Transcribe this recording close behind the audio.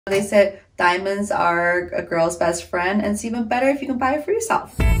They said diamonds are a girl's best friend, and it's even better if you can buy it for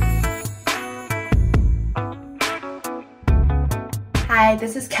yourself. Hi,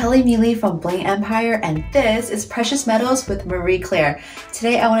 this is Kelly Mealy from Bling Empire, and this is Precious Metals with Marie Claire.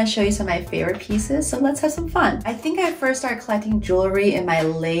 Today I want to show you some of my favorite pieces, so let's have some fun. I think I first started collecting jewelry in my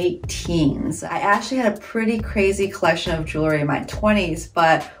late teens. I actually had a pretty crazy collection of jewelry in my 20s,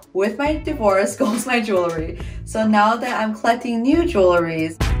 but with my divorce goes my jewelry. So now that I'm collecting new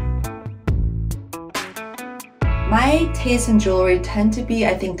jewelries, my tastes in jewelry tend to be,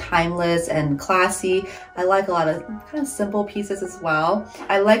 I think, timeless and classy. I like a lot of kind of simple pieces as well.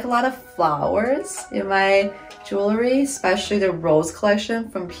 I like a lot of flowers in my jewelry, especially the rose collection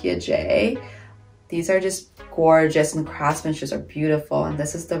from Piaget. These are just gorgeous and craftsmanship are beautiful. And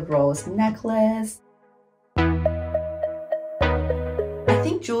this is the rose necklace. I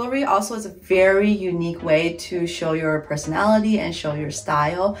think jewelry also is a very unique way to show your personality and show your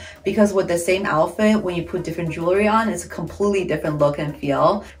style, because with the same outfit, when you put different jewelry on, it's a completely different look and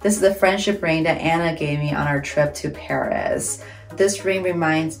feel. This is the friendship ring that Anna gave me on our trip to Paris. This ring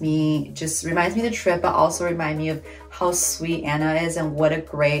reminds me of the trip, but also reminds me of how sweet Anna is and what a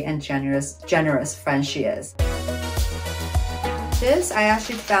great and generous friend she is. This I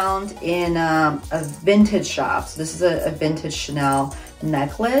actually found in a vintage shop. So this is a vintage Chanel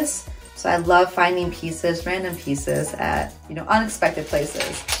necklace. So I love finding pieces, random pieces at, unexpected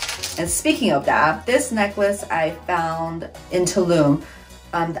places. And speaking of that, this necklace I found in Tulum.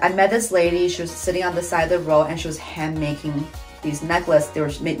 I met this lady, she was sitting on the side of the road and she was hand making these necklaces. There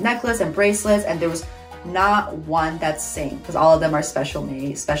was necklace and bracelets, and there was not one that's the same because all of them are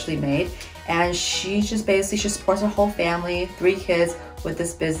specially made. And she supports her whole family, 3 kids, with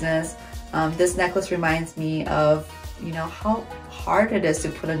this business. This necklace reminds me of, how hard it is to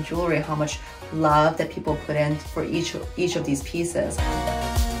put on jewelry, how much love that people put in for each of these pieces.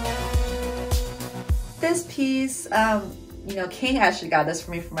 This piece, King actually got this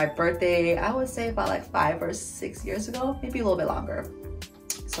for me for my birthday, I would say about like 5 or 6 years ago, maybe a little bit longer.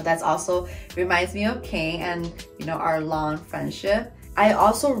 So that's also reminds me of King and, our long friendship. I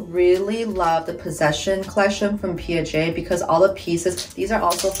also really love the Possession collection from Piaget because all the pieces, these are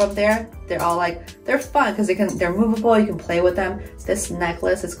also from there. They're all they're fun because they're movable, you can play with them. This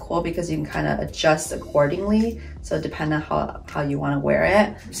necklace is cool because you can kind of adjust accordingly. So depending on how you want to wear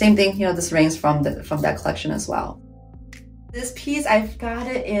it. Same thing, this ring's from that collection as well. This piece, I got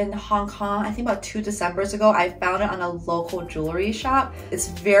it in Hong Kong, I think about 2 Decembers ago. I found it on a local jewelry shop. It's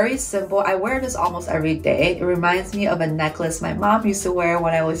very simple. I wear this almost every day. It reminds me of a necklace my mom used to wear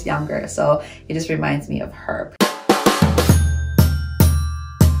when I was younger. So it just reminds me of her.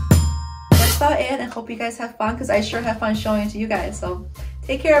 That's about it. I hope you guys have fun because I sure have fun showing it to you guys. So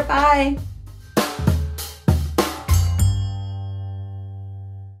take care, bye.